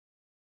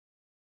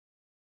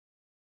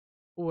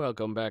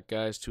Welcome back,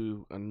 guys,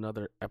 to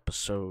another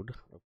episode,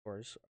 of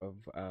course,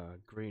 of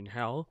Green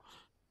Hell.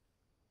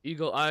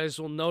 Eagle Eyes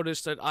will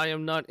notice that I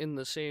am not in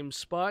the same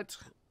spot.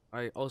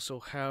 I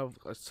also have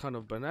a ton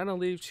of banana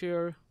leaves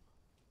here.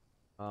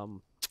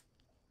 Um,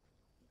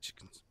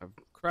 I've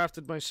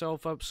crafted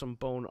myself up some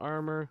bone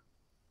armor,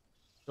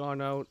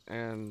 gone out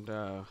and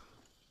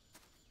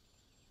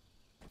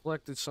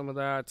collected some of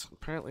that.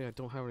 Apparently, I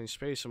don't have any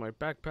space in my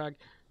backpack.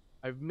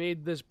 I've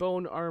made this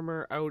bone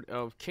armor out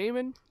of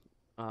caiman.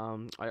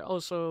 I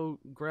also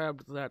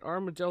grabbed that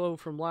armadillo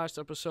from last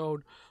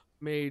episode,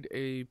 made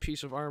a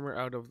piece of armor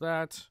out of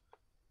that.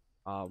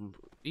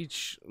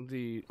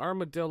 The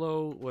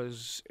armadillo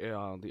was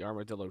the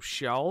armadillo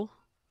shell.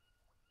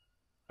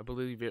 I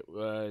believe it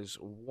was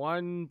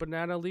one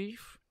banana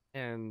leaf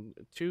and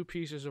two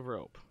pieces of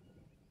rope.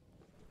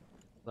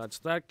 That's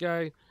that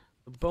guy.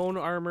 The bone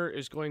armor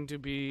is going to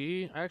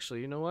be...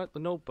 Actually, you know what?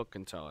 The notebook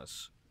can tell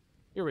us.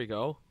 Here we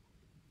go.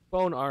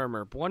 Bone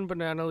armor, one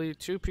banana leaf,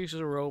 two pieces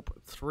of rope,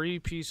 three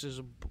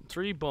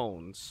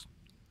bones.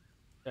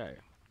 Okay.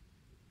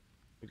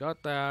 We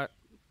got that.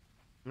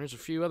 There's a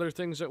few other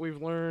things that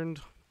we've learned.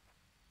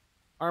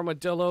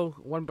 Armadillo,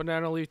 one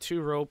banana leaf,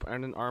 two rope,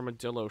 and an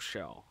armadillo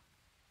shell.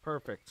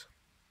 Perfect.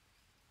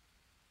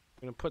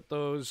 I'm gonna put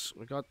those,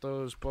 we got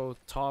those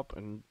both top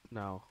and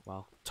now,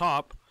 well,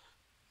 top.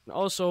 And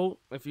also,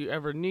 if you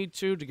ever need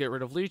to get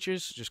rid of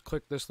leeches, just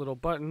click this little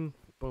button.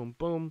 Boom,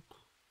 boom.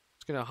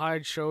 It's gonna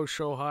hide, show,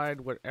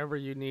 hide, whatever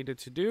you needed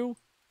to do.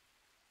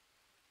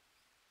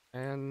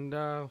 And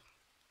I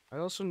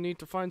also need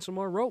to find some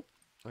more rope,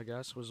 I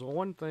guess, was the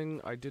one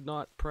thing I did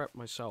not prep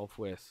myself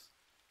with.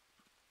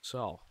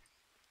 So,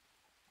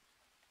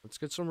 let's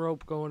get some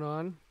rope going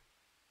on.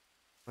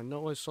 I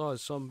know I saw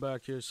some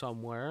back here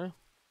somewhere.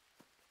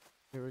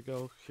 Here we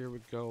go, here we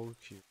go,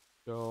 here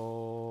we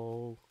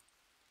go.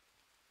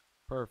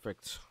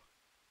 Perfect.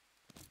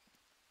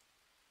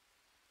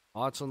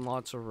 Lots and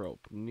lots of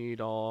rope.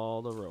 Need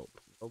all the rope.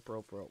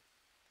 Rope.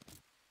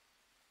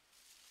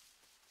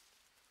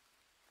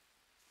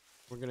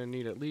 We're gonna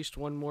need at least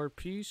one more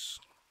piece.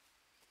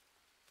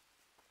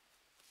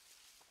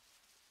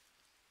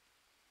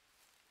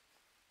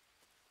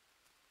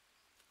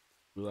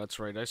 Ooh, that's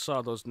right. I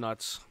saw those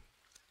nuts.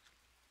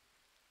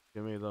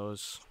 Give me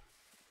those.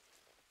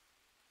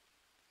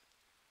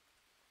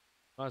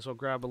 Might as well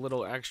grab a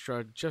little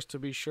extra just to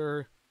be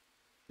sure. If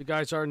you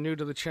guys are new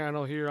to the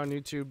channel here on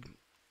YouTube,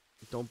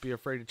 don't be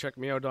afraid to check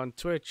me out on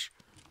Twitch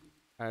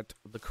at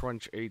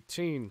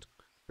TheCrunch18.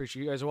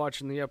 Appreciate you guys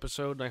watching the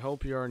episode, and I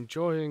hope you are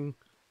enjoying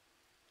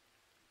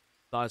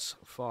thus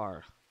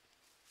far.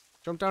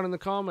 Jump down in the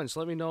comments,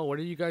 let me know, what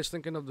are you guys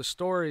thinking of the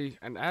story?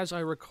 And as I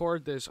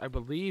record this, I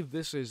believe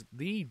this is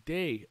the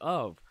day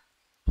of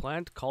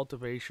plant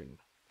cultivation.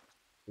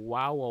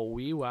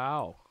 Wow-o-wee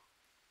wow.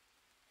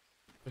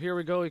 So here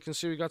we go, you can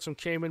see we got some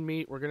caiman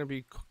meat. We're going to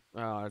be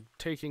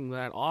taking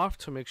that off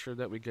to make sure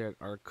that we get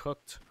our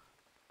cooking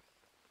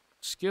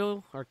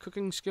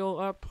skill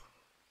up.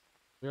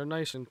 We are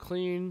nice and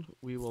clean.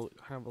 We will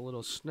have a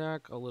little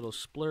snack, a little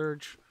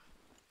splurge,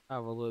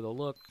 have a little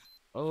look.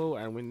 Oh,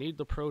 and we need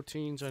the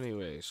proteins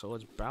anyway, so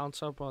let's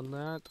bounce up on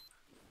that.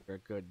 We're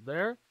good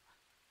there.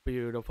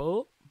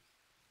 Beautiful.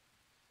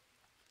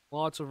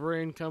 Lots of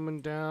rain coming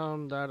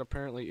down. That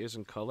apparently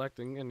isn't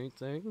collecting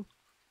anything.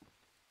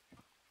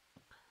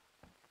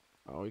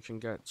 Oh, we can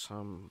get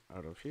some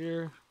out of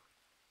here.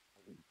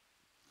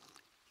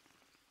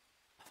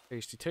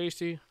 Tasty,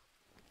 tasty.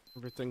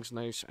 Everything's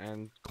nice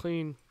and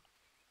clean.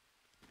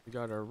 We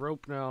got our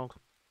rope now.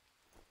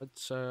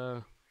 Let's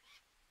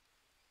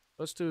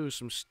do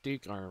some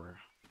steak armor.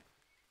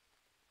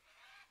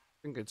 I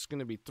think it's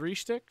gonna be 3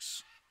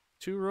 sticks,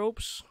 2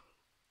 ropes.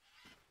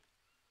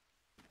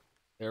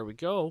 There we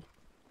go.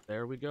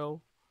 There we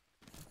go.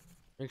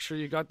 Make sure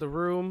you got the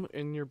room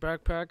in your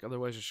backpack,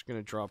 otherwise you're just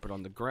gonna drop it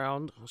on the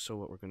ground. So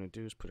what we're gonna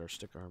do is put our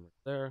stick armor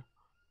there.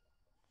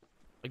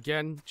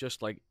 Again,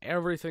 just like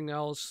everything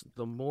else,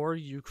 the more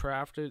you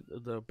craft it,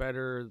 the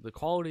better the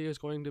quality is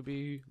going to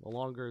be, the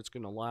longer it's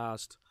going to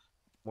last,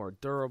 more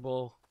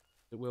durable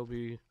it will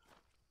be,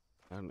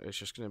 and it's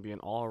just going to be an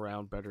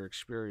all-around better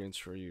experience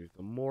for you.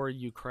 The more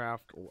you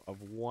craft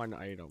of one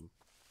item.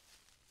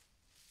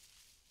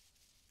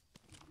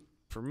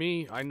 For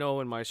me, I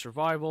know in my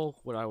survival,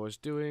 what I was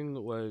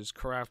doing was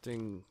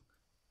crafting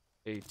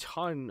a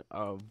ton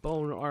of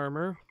bone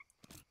armor.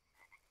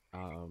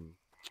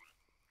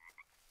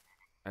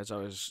 As I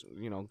was,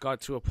 got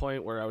to a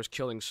point where I was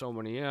killing so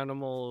many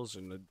animals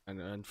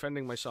and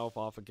fending myself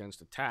off against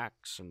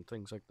attacks and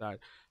things like that.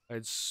 I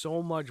had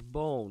so much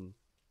bone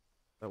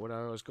that what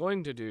I was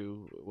going to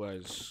do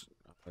was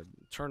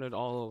turn it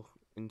all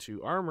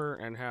into armor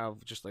and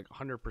have just like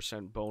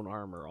 100% bone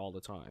armor all the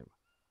time,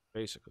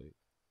 basically.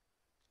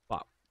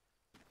 But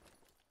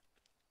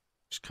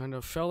just kind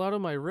of fell out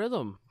of my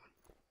rhythm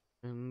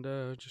and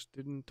just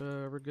didn't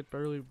ever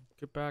barely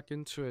get back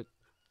into it.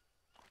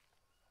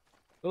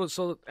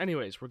 So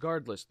anyways,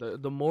 regardless,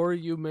 the more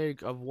you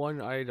make of one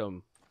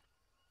item,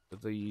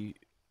 the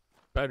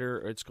better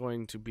it's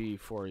going to be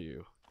for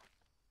you.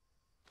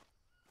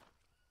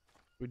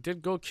 We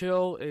did go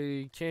kill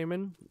a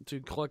caiman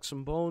to collect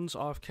some bones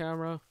off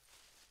camera.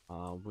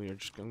 I'm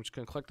just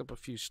gonna collect up a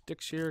few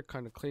sticks here,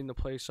 kind of clean the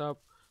place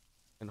up,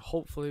 and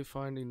hopefully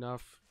find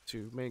enough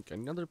to make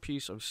another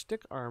piece of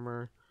stick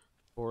armor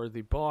for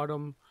the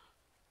bottom.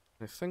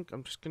 I think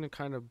I'm just gonna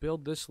kind of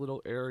build this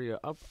little area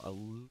up a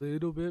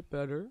little bit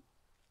better.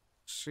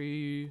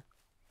 See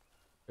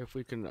if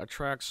we can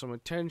attract some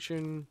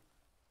attention.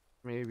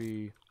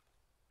 Maybe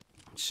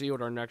see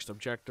what our next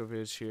objective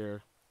is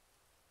here.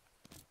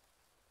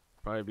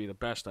 Probably be the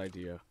best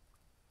idea,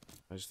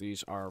 as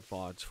these are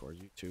VODs for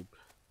YouTube.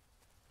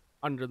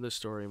 Under the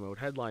story mode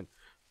headline.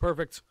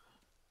 Perfect.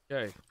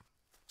 Okay,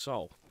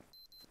 so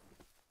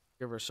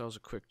give ourselves a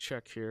quick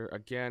check here.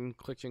 Again,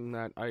 clicking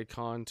that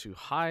icon to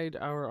hide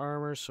our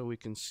armor so we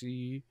can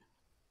see.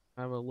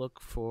 Have a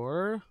look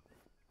for.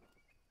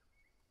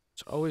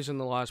 It's always in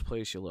the last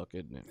place you look,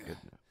 isn't it?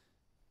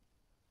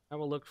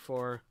 Have a look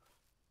for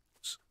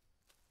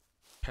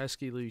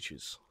pesky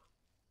leeches.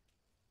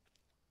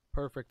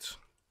 Perfect.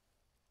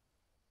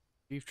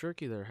 Beef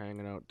jerky there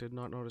hanging out. Did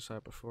not notice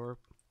that before.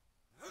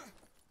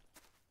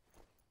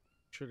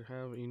 Should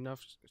have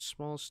enough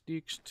small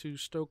steaks to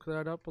stoke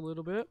that up a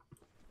little bit.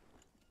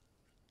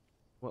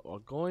 What we're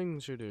going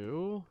to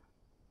do,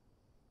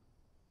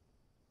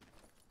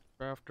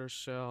 craft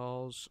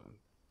ourselves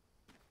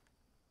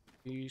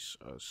a piece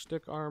of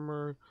stick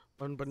armor,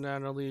 1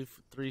 banana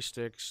leaf, 3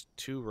 sticks,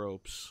 2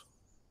 ropes.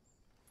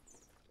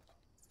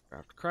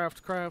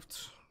 Craft.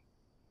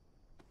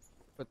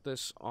 Put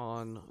this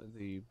on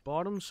the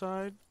bottom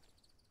side.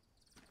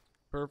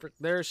 Perfect.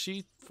 There,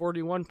 see,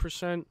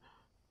 41%.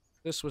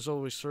 This was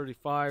always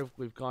 35.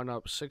 We've gone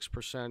up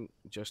 6%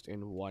 just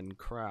in one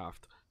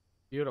craft.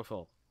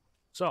 Beautiful.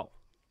 So,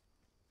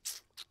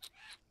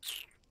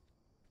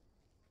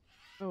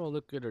 oh,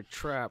 look at a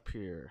trap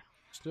here.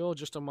 Still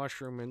just a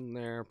mushroom in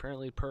there.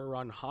 Apparently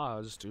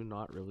piranhas do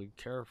not really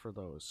care for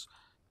those.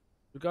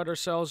 We got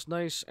ourselves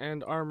nice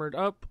and armored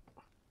up.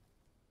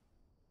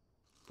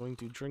 Going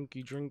to drink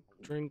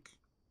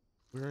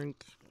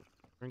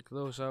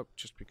those up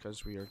just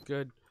because we are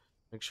good.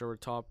 Make sure we're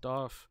topped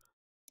off.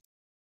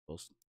 We'll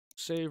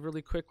save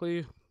really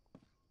quickly.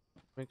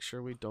 Make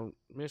sure we don't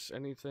miss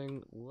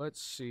anything.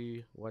 Let's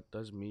see, what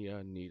does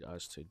Mia need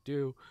us to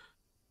do?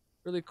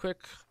 Really quick,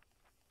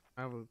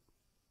 have a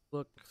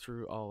look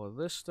through all of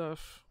this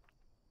stuff.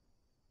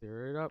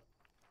 Clear it up.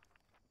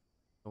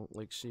 Don't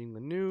like seeing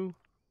the new.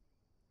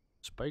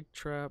 Spike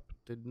trap.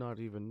 Did not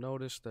even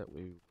notice that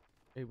we were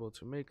able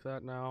to make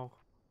that now.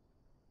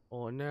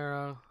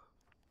 Olanera.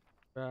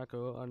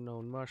 Tobacco,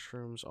 unknown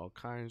mushrooms, all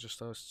kinds of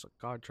stuff.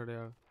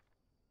 Godtrada.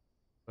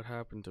 What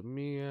happened to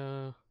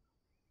Mia?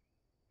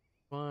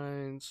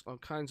 Mines, all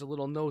kinds of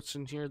little notes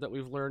in here that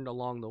we've learned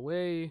along the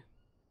way.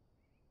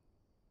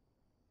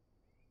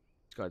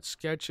 It's got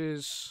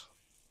sketches,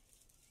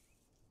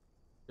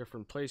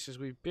 different places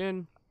we've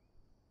been.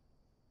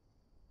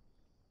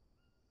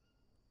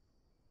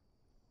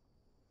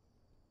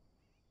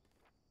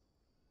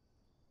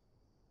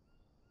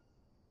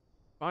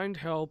 Find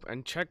help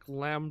and check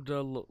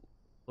Lambda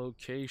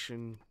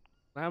location.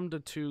 Lambda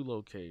 2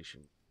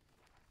 location.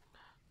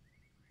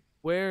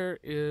 Where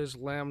is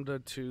Lambda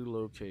 2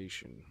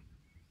 location?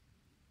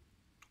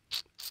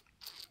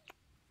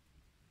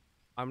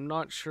 I'm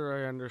not sure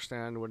I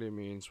understand what it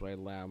means by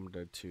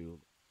Lambda 2.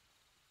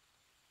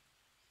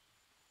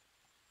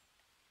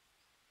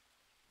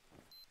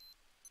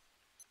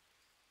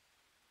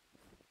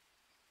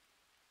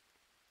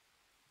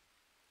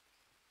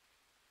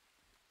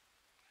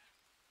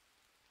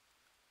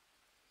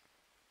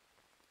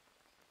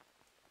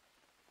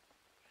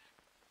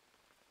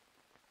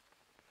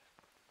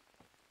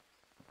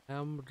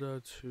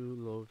 Lambda 2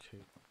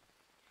 location.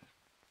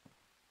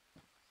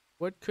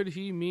 What could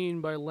he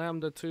mean by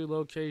Lambda 2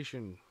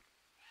 location?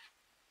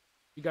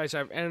 You guys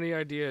have any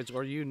ideas,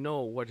 or you know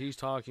what he's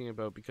talking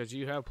about because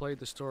you have played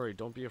the story,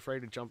 don't be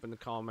afraid to jump in the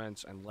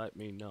comments and let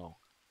me know.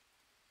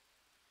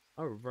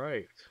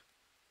 Alright.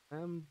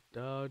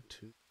 Lambda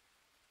 2.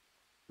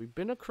 We've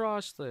been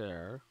across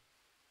there.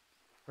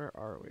 Where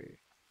are we?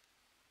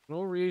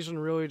 No reason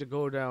really to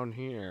go down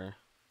here.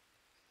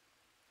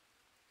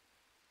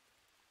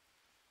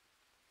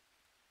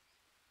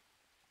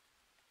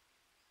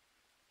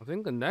 I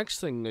think the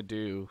next thing to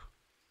do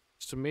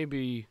is to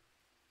maybe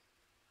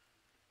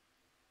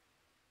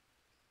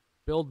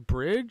build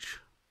bridge,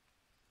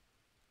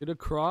 get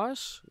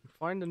across,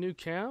 find a new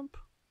camp.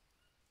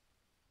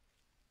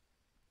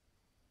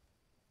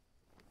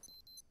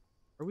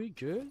 Are we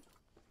good?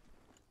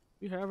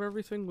 We have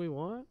everything we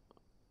want?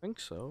 I think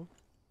so.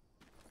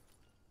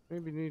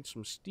 Maybe need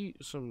some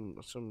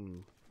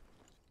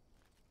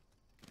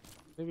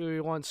maybe we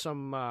want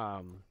some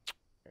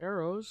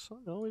arrows. Oh,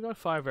 no, we got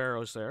 5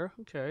 arrows there.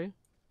 Okay.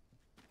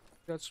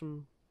 Got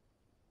some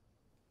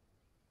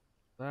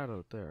that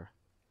out there.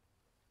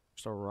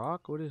 Just a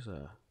rock? What is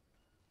that?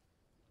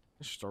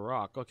 It's just a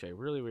rock. Okay,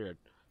 really weird.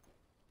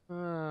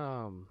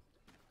 Got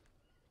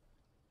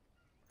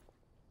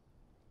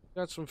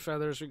some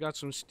feathers, we got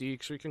some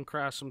steaks, we can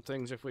craft some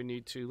things if we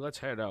need to. Let's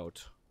head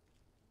out.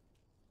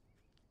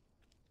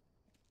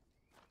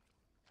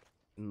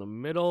 In the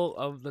middle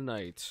of the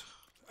night.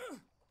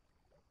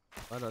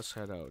 Let us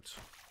head out.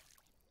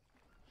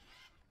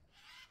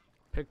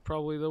 Pick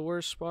probably the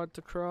worst spot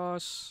to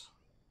cross.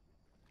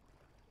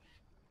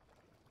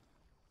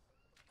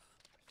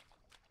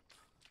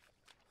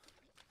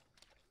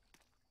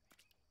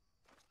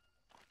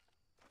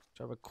 Let's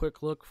have a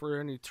quick look for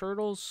any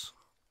turtles.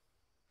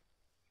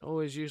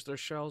 Always use their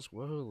shells.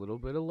 Whoa, a little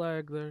bit of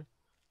lag there.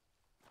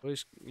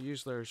 Always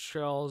use their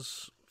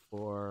shells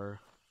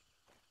for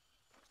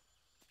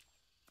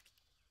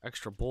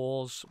extra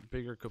bowls,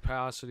 bigger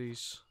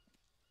capacities,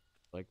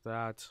 like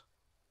that.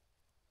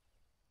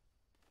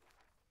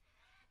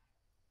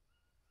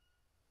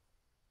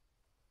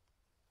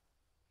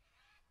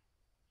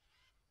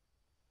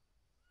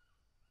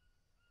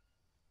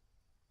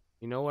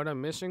 You know what I'm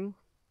missing?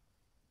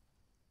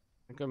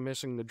 I think I'm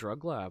missing the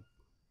drug lab.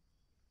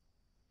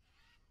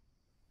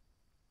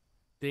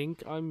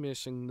 Think I'm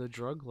missing the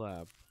drug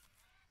lab.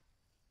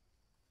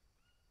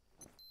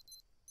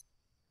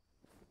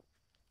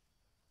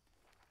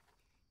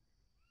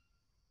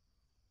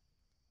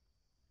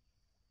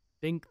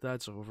 Think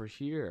that's over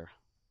here.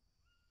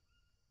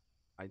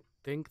 I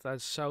think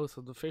that's south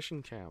of the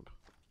fishing camp.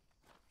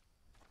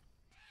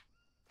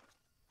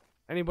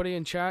 Anybody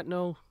in chat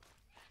know?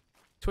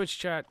 Twitch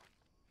chat.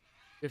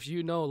 If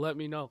you know, let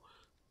me know.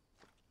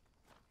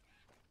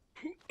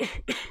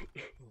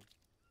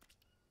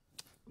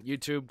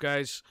 YouTube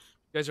guys,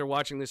 you guys are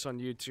watching this on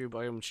YouTube.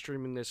 I am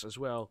streaming this as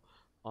well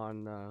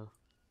on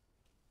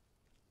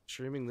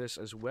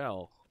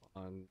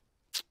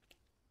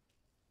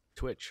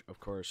Twitch, of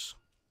course.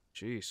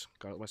 Jeez,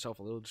 got myself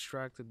a little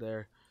distracted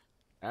there.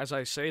 As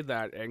I say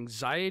that,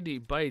 Anxiety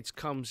Bites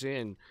comes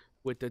in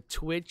with the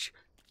Twitch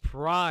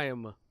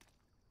Prime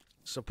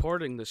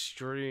supporting the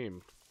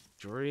stream.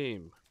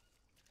 Dream.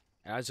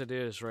 As it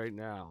is right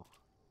now.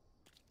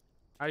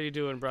 How you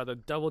doing, brother?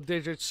 Double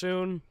digits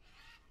soon?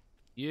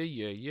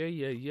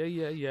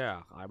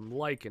 Yeah. I'm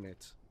liking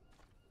it.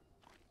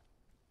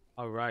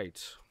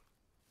 Alright.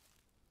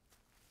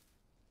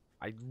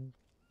 I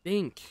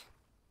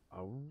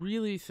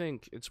really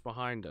think it's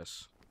behind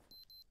us.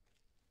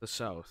 The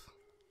south.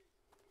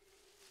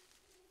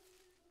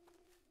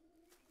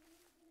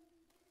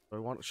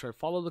 Should I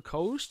follow the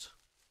coast?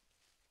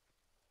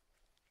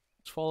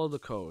 Let's follow the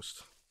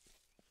coast.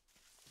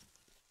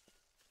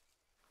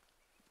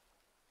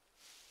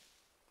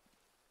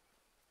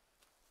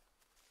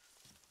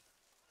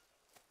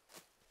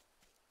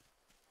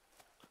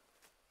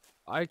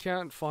 I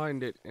can't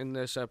find it in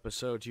this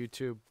episode,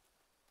 YouTube.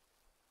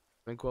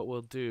 I think what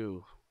we'll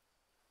do...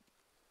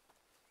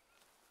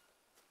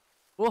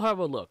 We'll have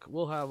a look.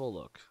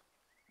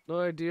 No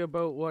idea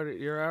about what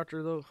you're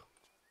after, though.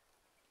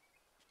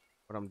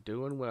 But I'm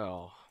doing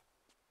well.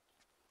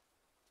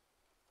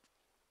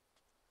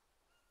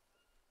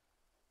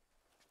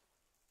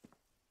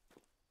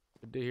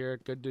 Good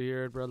to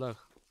hear it, brother.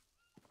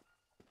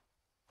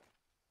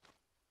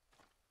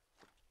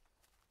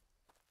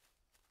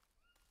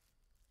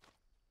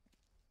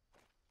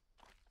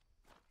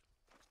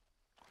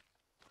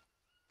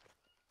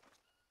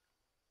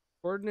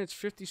 Coordinates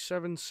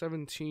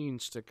 5717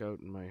 stick out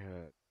in my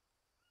head.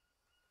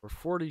 Or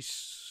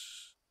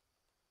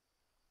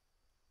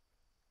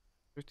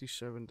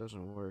 57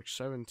 doesn't work.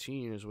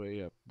 17 is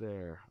way up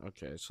there.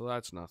 Okay, so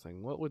that's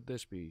nothing. What would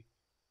this be?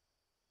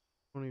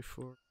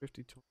 24,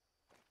 52,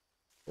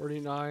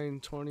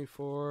 49,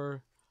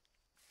 24.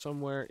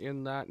 Somewhere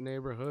in that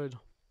neighborhood.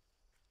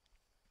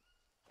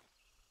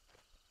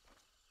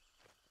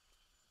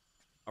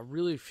 I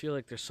really feel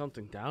like there's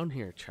something down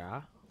here,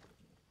 chat.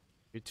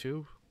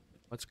 YouTube.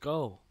 Let's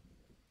go.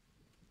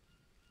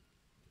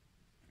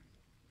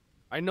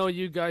 I know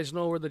you guys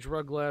know where the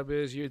drug lab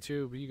is,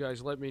 YouTube. You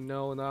guys let me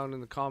know down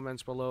in the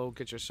comments below.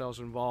 Get yourselves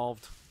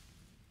involved.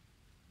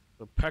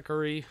 The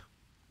peccary.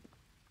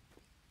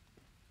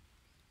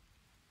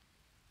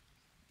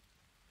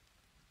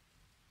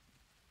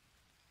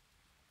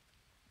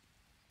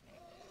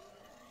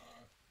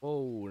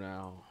 Whoa,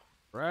 now.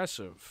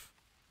 Impressive.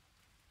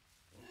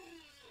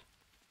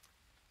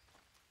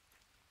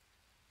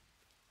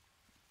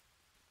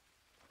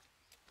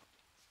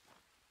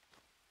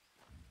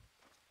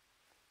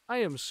 I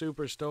am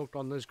super stoked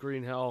on this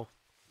Green Hell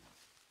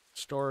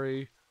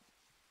story.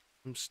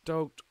 I'm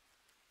stoked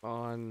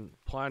on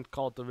plant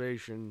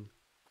cultivation.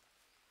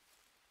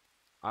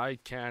 I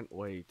can't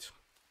wait.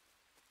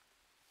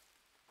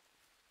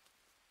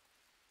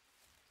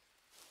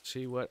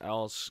 See what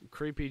else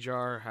Creepy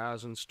Jar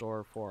has in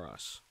store for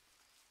us.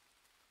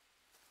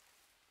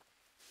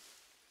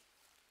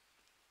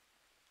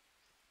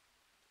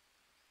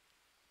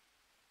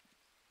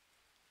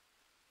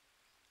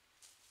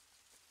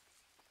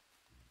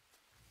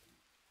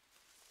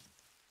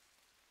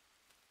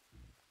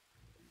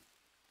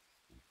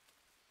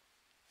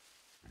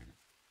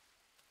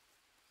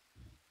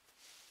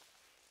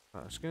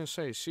 I was gonna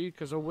say, see,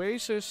 because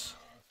Oasis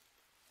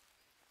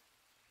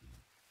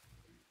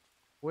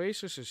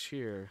is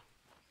here.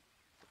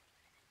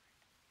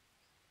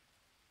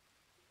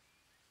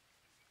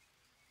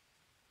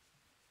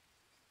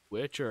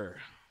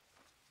 Witcher.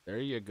 There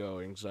you go,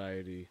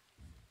 anxiety.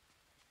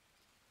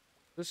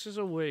 This is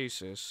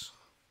Oasis,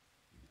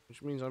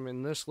 which means I'm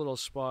in this little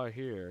spot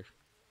here.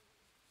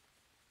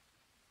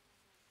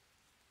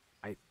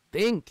 I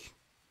think.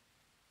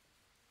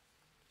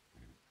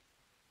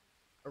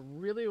 I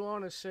really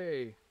want to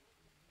say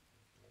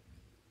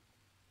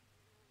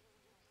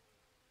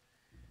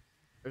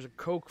there's a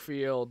coke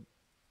field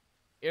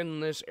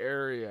in this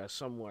area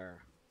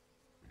somewhere.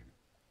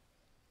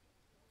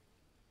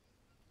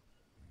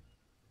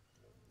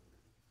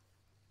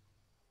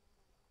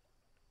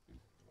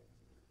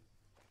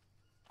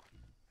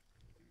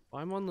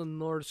 I'm on the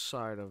north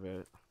side of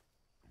it,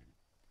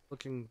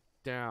 looking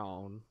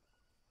down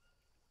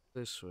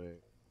this way.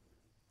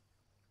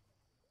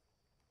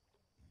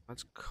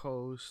 That's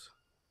coast.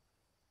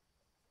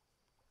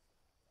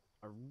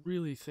 I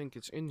really think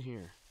it's in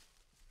here.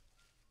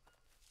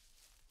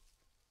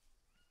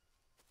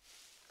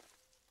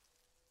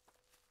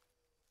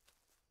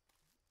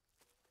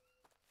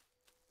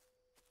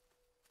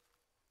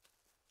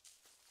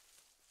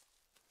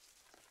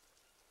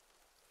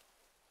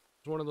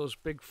 It's one of those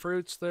big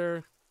fruits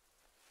there.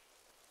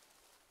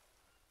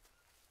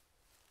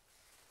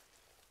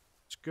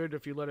 It's good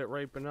if you let it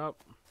ripen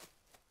up.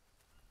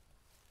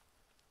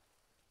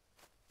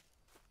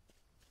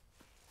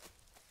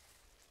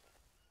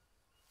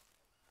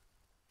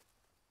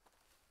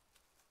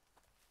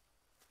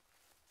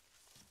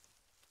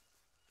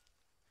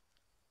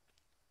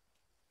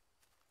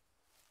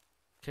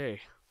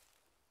 Okay.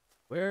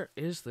 Where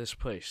is this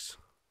place?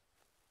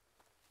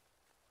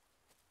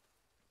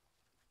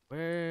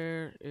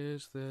 Where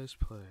is this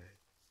place?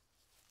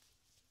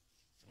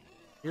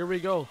 Here we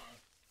go.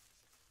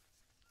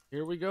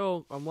 Here we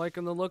go. I'm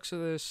liking the looks of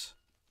this.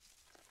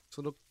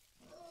 So look,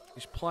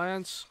 these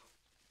plants.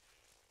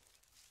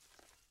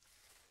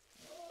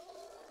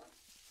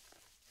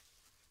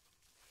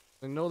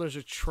 I know there's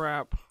a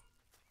trap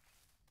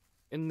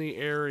in the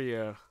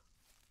area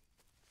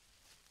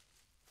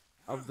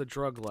of the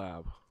drug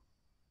lab.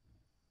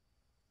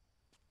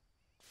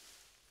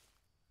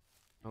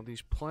 Now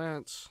these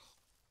plants,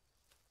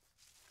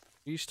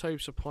 these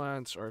types of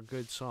plants are a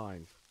good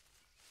sign.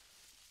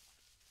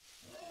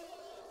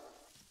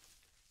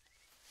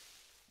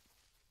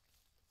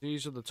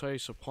 These are the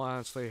types of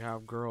plants they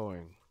have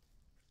growing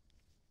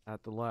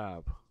at the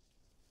lab.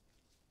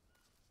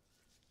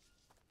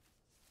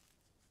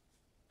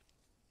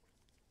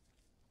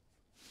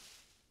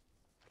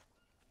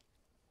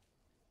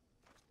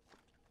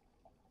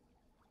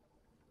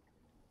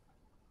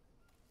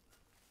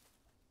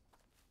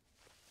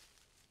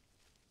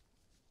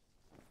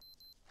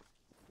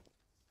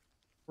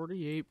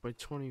 $48 by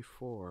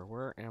 24.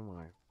 Where am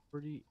I?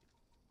 30,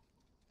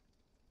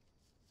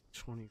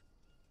 20.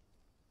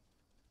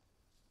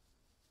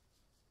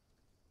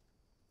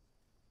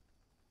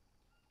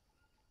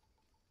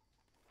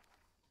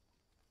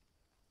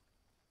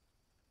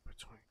 By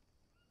 20.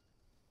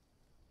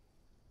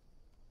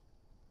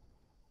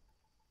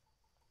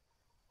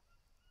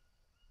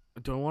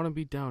 Do I want to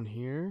be down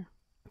here?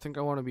 I think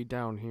I want to be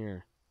down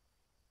here.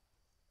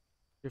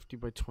 50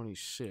 by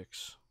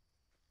 26.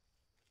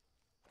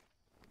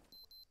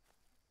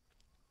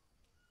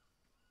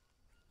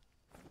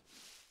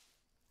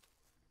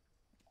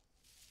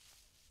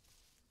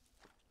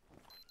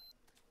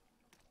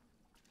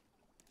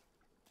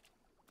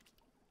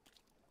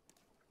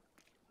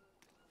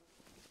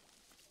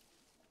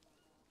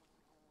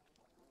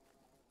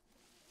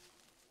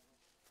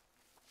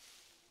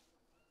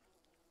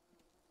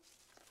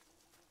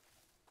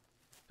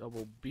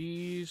 Double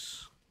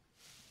B's.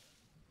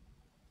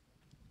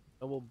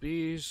 Double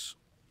B's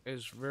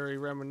is very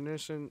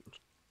reminiscent.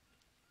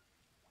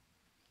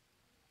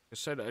 I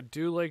said I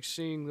do like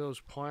seeing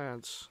those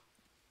plants.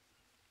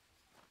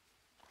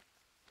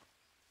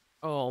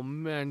 Oh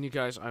man, you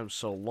guys, I'm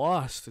so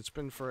lost. It's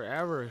been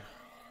forever.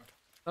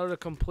 Without a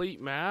complete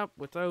map,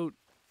 without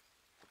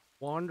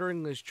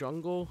wandering this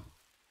jungle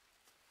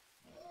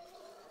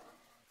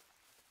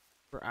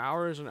for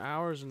hours and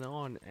hours and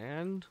on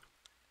end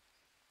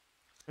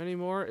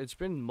anymore. It's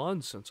been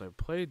months since I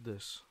played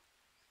this.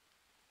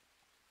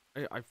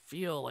 I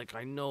feel like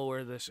I know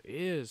where this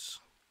is.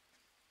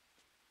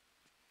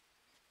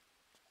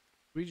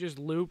 We just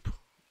loop.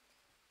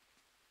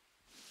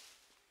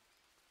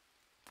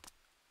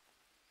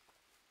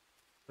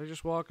 I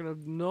just walking up.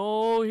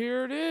 No,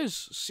 here it is.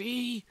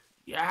 See?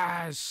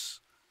 Yes.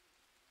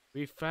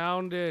 We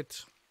found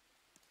it.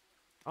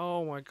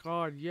 Oh my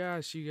god,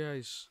 yes, you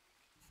guys.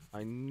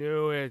 I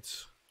knew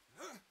it.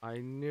 I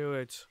knew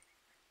it.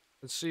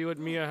 Let's see what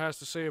Mia has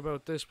to say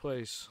about this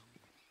place.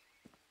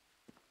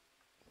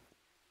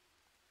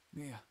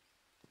 Mia,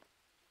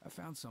 I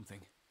found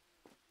something.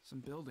 Some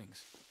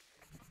buildings.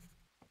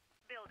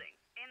 Building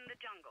in the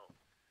jungle.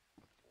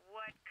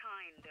 What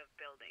kind of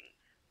building?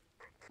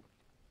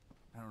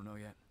 I don't know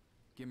yet.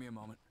 Give me a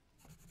moment.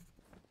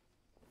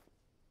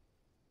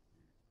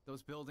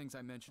 Those buildings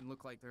I mentioned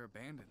look like they're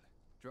abandoned.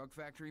 Drug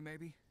factory,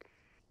 maybe?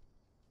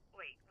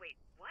 Wait,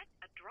 what?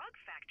 A drug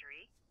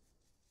factory?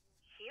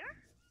 Here?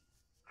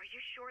 Are you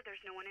sure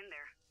there's no one in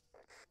there?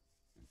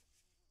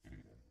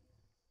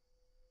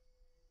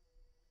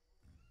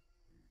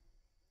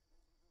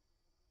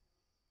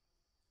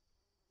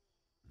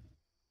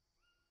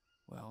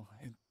 Well,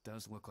 it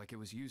does look like it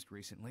was used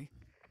recently.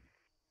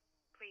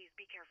 Please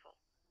be careful.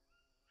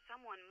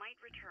 Someone might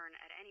return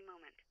at any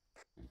moment.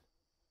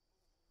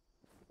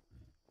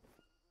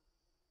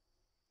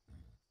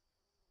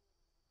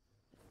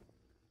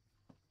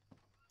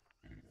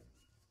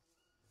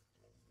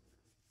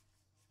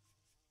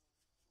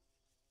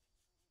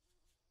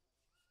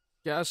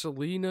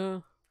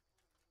 Gasolina,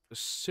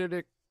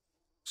 acidic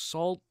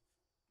salt,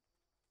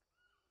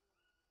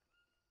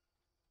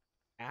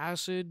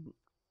 acid,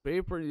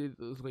 vapor,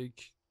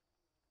 like.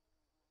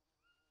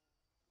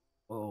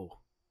 Oh.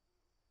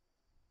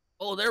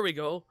 Oh, there we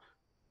go.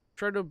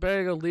 Try to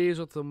bag of leaves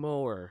with the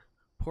mower.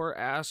 Pour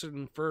acid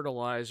and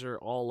fertilizer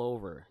all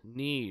over.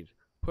 Need.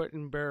 Put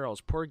in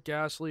barrels. Pour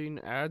gasoline,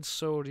 add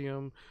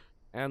sodium,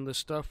 and the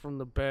stuff from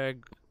the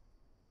bag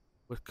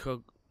with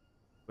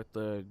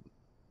the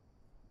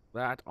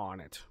that on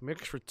it.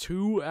 Mix for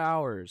 2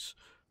 hours.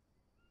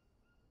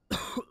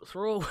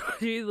 Throw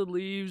away the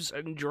leaves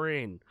and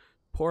drain.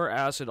 Pour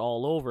acid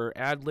all over.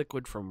 Add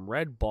liquid from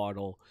red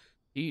bottle.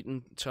 Heat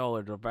until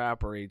it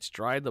evaporates.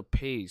 Dry the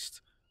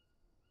paste.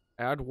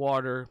 Add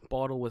water.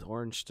 Bottle with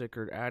orange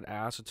sticker. Add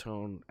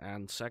acetone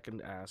and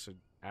second acid.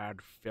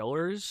 Add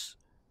fillers.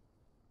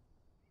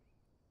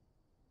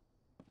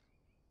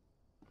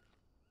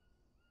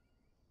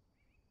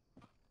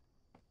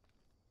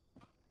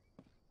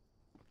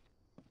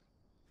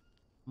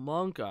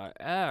 Monka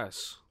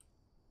S.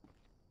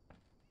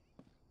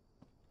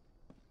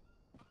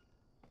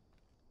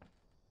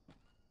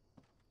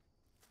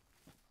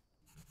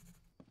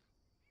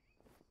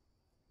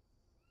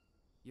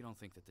 You don't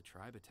think that the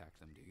tribe attacked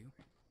them, do you?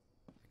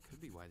 That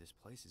could be why this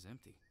place is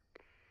empty.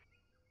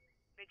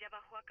 The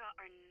Jabahuaca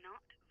are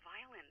not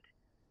violent.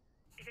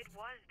 If it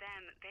was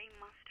them, they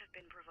must have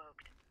been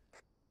provoked.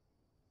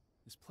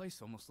 This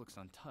place almost looks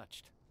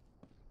untouched.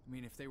 I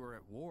mean, if they were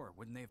at war,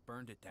 wouldn't they have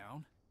burned it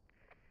down?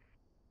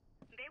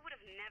 They would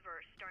have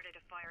never started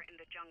a fire in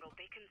the jungle.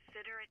 They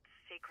consider it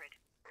sacred.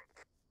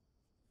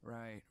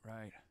 Right,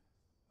 right.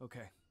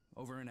 Okay,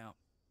 over and out.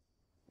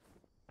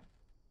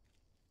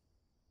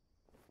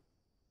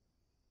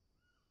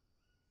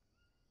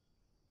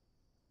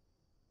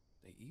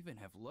 They even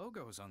have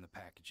logos on the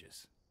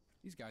packages.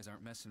 These guys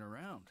aren't messing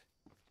around.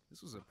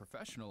 This was a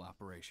professional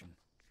operation.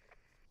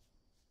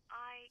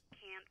 I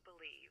can't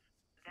believe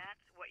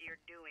that's what you're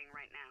doing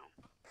right now.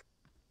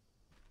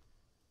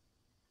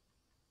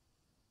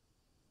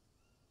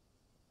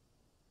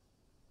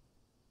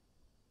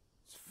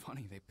 It's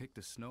funny they picked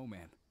a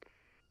snowman.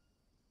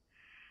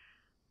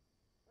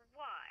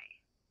 Why?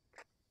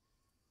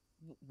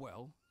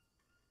 Well,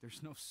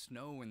 there's no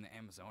snow in the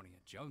Amazonia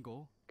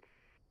jungle.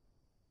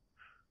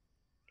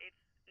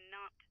 It's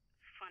not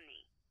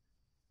funny.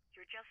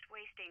 You're just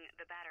wasting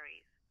the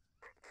batteries.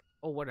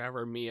 Oh,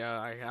 whatever, Mia.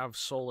 I have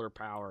solar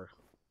power.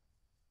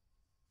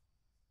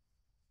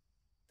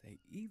 They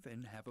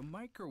even have a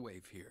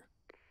microwave here.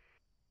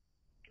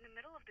 In the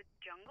middle of the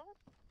jungle?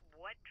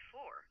 What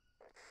for?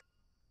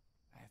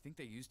 I think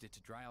they used it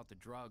to dry out the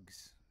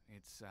drugs.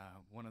 It's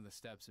one of the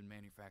steps in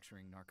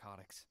manufacturing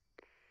narcotics.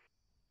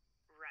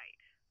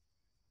 Right.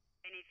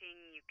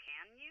 Anything you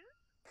can use?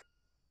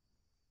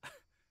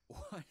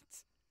 What?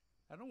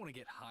 I don't want to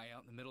get high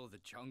out in the middle of the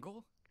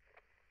jungle.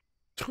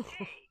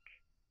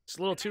 Jake. It's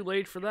a little too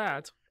late for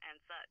that. And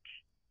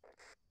such.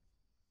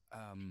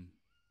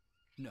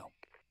 No.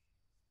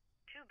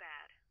 Too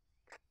bad.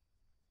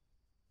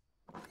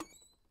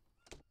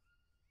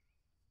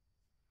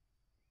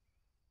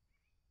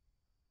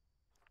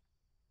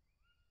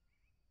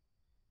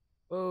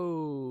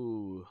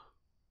 Oh.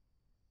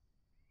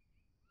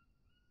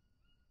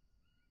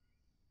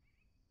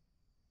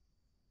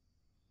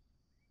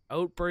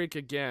 Outbreak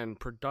again.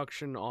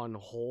 Production on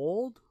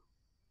hold?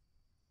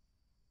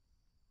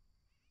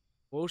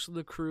 Most of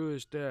the crew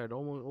is dead. Oh,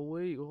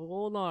 wait,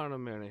 hold on a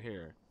minute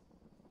here.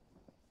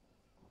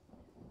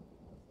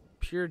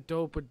 Pure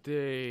dope a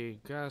day.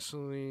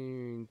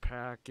 Gasoline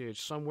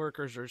package. Some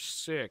workers are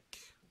sick.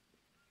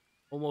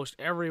 Almost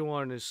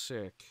everyone is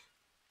sick.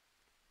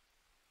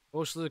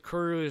 Most of the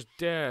crew is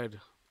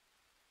dead.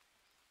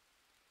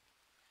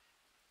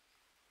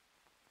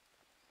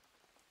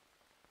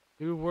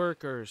 New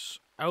workers.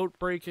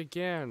 Outbreak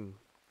again.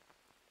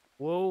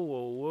 Whoa,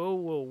 whoa, whoa,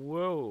 whoa,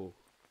 whoa.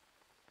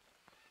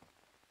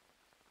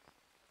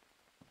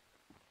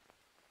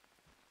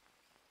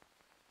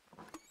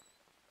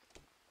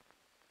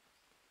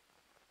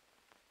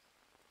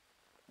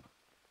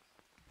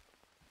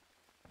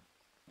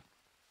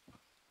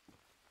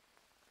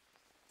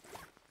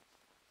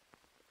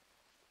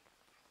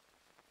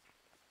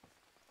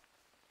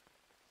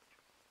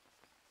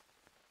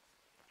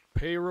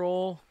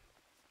 Payroll.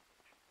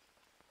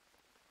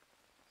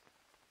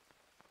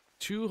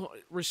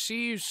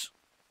 Receives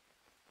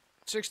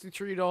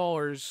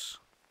 $63.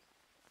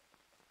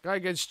 Guy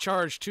gets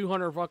charged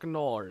 $200 fucking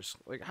dollars.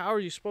 Like, how are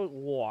you supposed?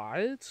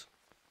 What?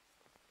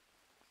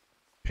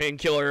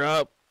 Painkiller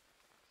up.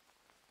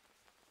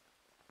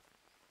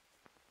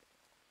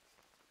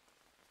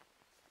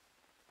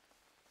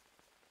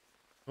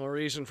 No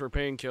reason for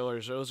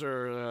painkillers. Those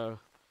are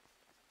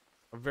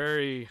a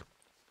very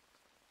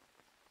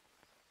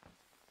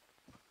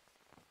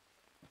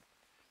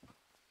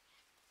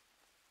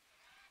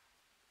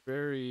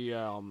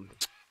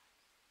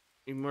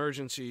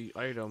emergency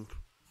item.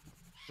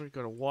 We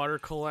got a water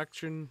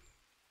collection.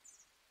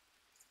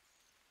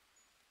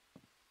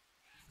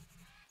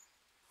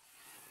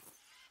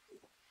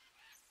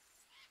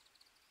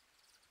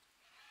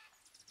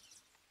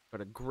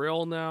 Got a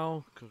grill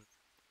now.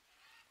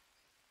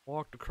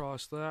 Walked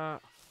across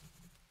that.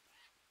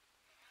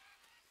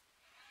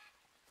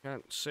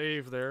 Can't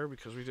save there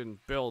because we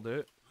didn't build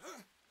it.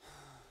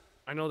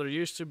 I know there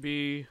used to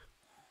be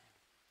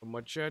a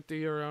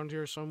machete around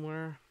here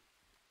somewhere.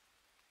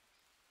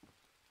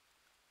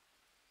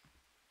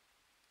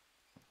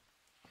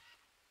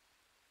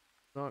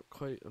 Not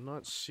quite, I'm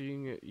not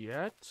seeing it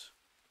yet.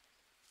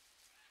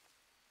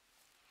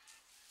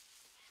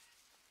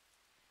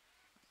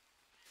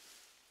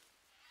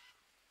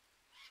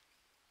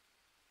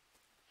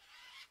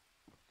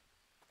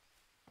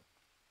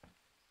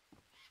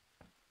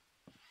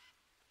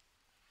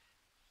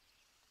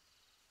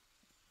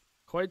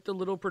 Quite the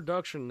little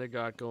production they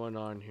got going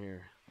on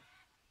here.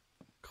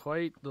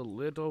 Quite the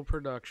little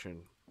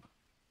production.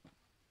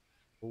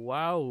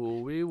 Wow,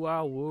 wee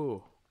wow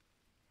woo.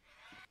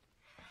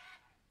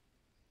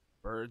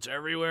 Birds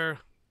everywhere.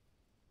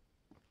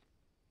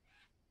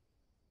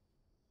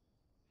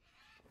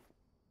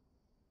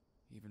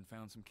 Even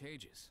found some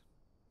cages.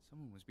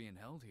 Someone was being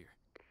held here.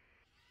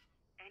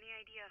 Any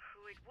idea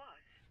who it was?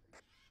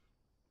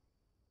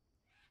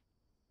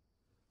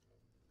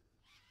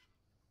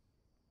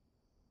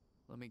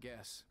 Let me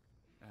guess.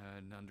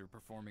 An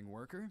underperforming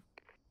worker?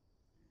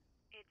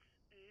 It's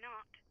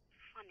not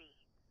funny.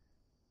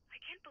 I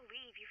can't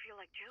believe you feel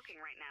like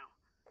joking right now.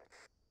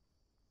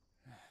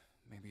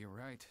 Maybe you're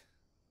right.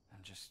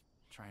 I'm just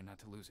trying not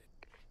to lose it.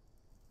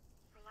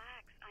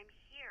 Relax, I'm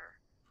here.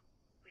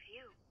 With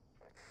you.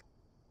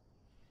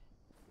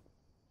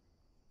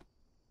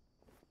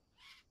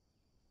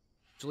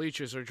 These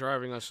leeches are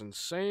driving us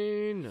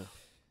insane.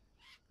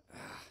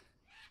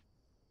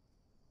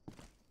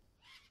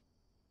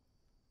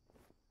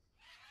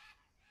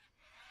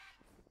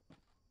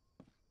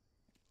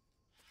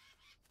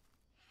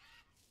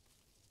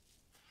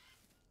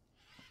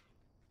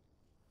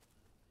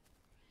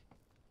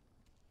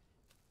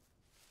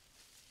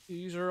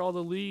 These are all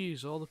the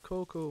leaves, all the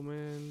cocoa,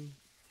 man.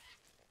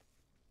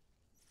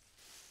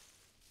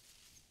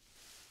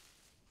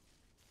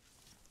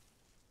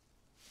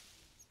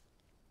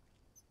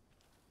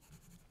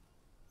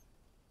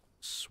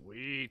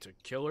 Sweet, a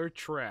killer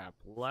trap.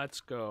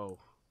 Let's go.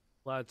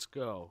 Let's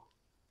go.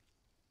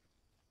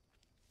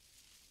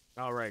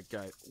 All right,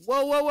 guys.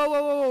 Whoa, whoa, whoa,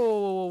 whoa,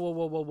 whoa, whoa,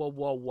 whoa, whoa, whoa,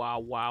 whoa, wow,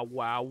 wow,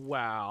 wow,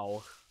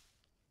 wow.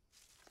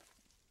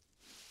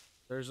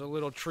 There's a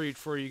little treat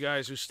for you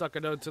guys who stuck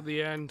it out to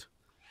the end.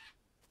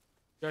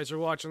 You guys are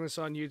watching this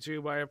on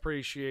YouTube. I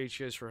appreciate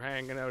you for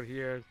hanging out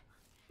here,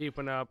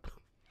 keeping up.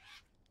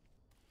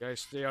 You guys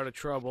stay out of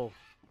trouble.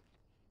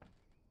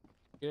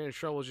 Get in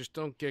trouble, just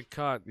don't get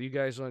caught. You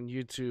guys on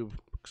YouTube,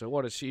 because I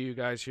want to see you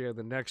guys here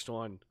the next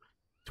one.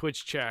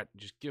 Twitch chat,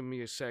 just give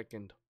me a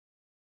second.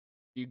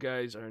 You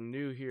guys are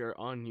new here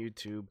on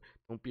YouTube.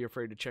 Don't be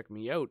afraid to check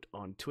me out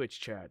on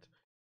Twitch chat.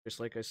 Just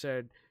like I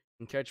said,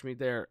 you can catch me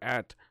there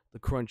at the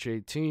Crunch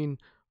 18.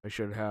 I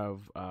should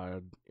have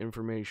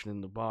information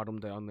in the bottom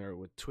down there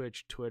with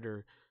Twitch,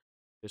 Twitter,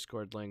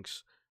 Discord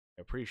links.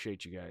 I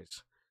appreciate you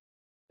guys.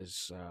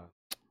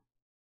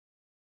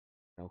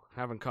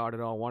 Haven't caught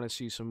it all. Want to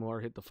see some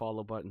more? Hit the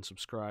follow button,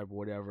 subscribe,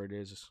 whatever it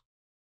is,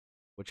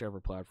 whichever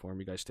platform.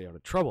 You guys stay out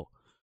of trouble.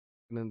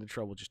 And then the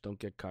trouble, just don't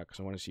get caught, because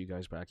I want to see you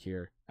guys back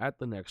here at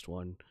the next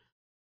one.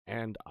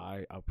 And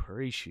I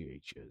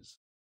appreciate yous.